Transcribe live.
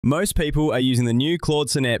Most people are using the new Claude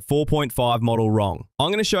Sonnet 4.5 model wrong. I'm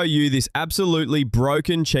going to show you this absolutely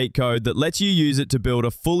broken cheat code that lets you use it to build a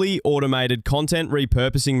fully automated content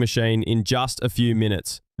repurposing machine in just a few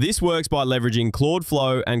minutes. This works by leveraging Claude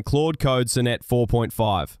Flow and Claude Code Sonnet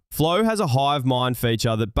 4.5. Flow has a hive mind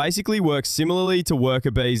feature that basically works similarly to worker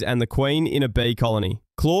bees and the queen in a bee colony.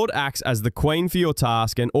 Claude acts as the queen for your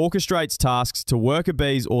task and orchestrates tasks to worker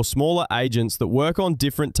bees or smaller agents that work on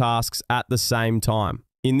different tasks at the same time.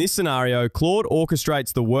 In this scenario, Claude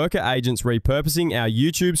orchestrates the worker agents repurposing our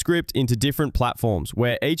YouTube script into different platforms,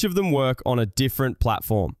 where each of them work on a different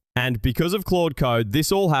platform. And because of Claude Code,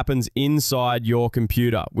 this all happens inside your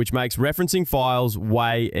computer, which makes referencing files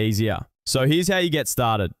way easier. So here's how you get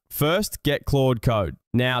started. First, get Claude Code.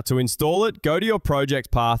 Now, to install it, go to your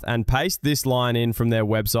project path and paste this line in from their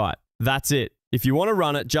website. That's it. If you want to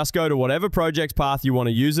run it, just go to whatever project path you want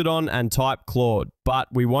to use it on and type Claude, but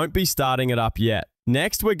we won't be starting it up yet.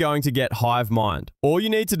 Next, we're going to get Hive Mind. All you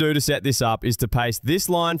need to do to set this up is to paste this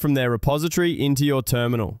line from their repository into your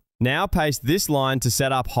terminal. Now paste this line to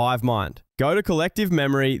set up Hive Mind. Go to Collective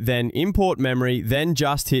Memory, then Import Memory, then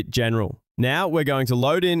just hit General. Now we're going to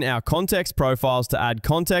load in our context profiles to add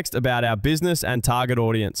context about our business and target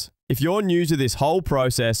audience. If you're new to this whole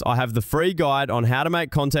process, I have the free guide on how to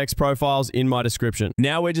make context profiles in my description.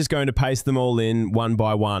 Now we're just going to paste them all in one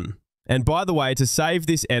by one. And by the way, to save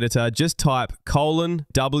this editor, just type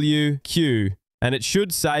 :WQ and it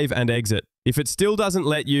should save and exit. If it still doesn't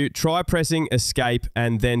let you, try pressing escape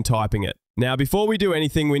and then typing it. Now, before we do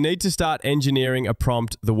anything, we need to start engineering a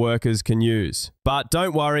prompt the workers can use. But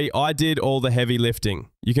don't worry, I did all the heavy lifting.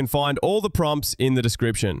 You can find all the prompts in the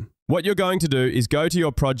description. What you're going to do is go to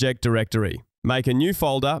your project directory, make a new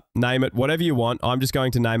folder, name it whatever you want. I'm just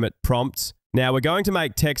going to name it prompts. Now we're going to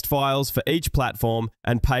make text files for each platform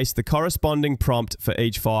and paste the corresponding prompt for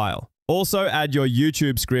each file. Also add your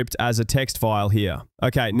YouTube script as a text file here.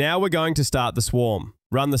 Okay, now we're going to start the swarm.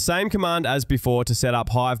 Run the same command as before to set up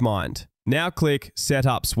Hive Mind. Now click Set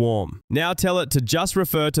Up Swarm. Now tell it to just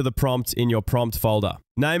refer to the prompt in your prompt folder.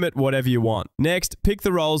 Name it whatever you want. Next, pick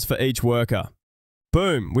the roles for each worker.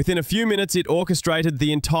 Boom! Within a few minutes, it orchestrated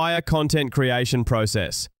the entire content creation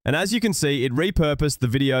process. And as you can see, it repurposed the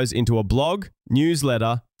videos into a blog,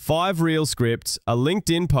 newsletter, 5 reel scripts, a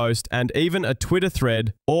LinkedIn post, and even a Twitter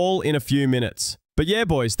thread, all in a few minutes. But yeah,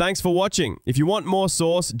 boys, thanks for watching. If you want more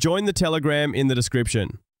source, join the Telegram in the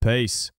description. Peace.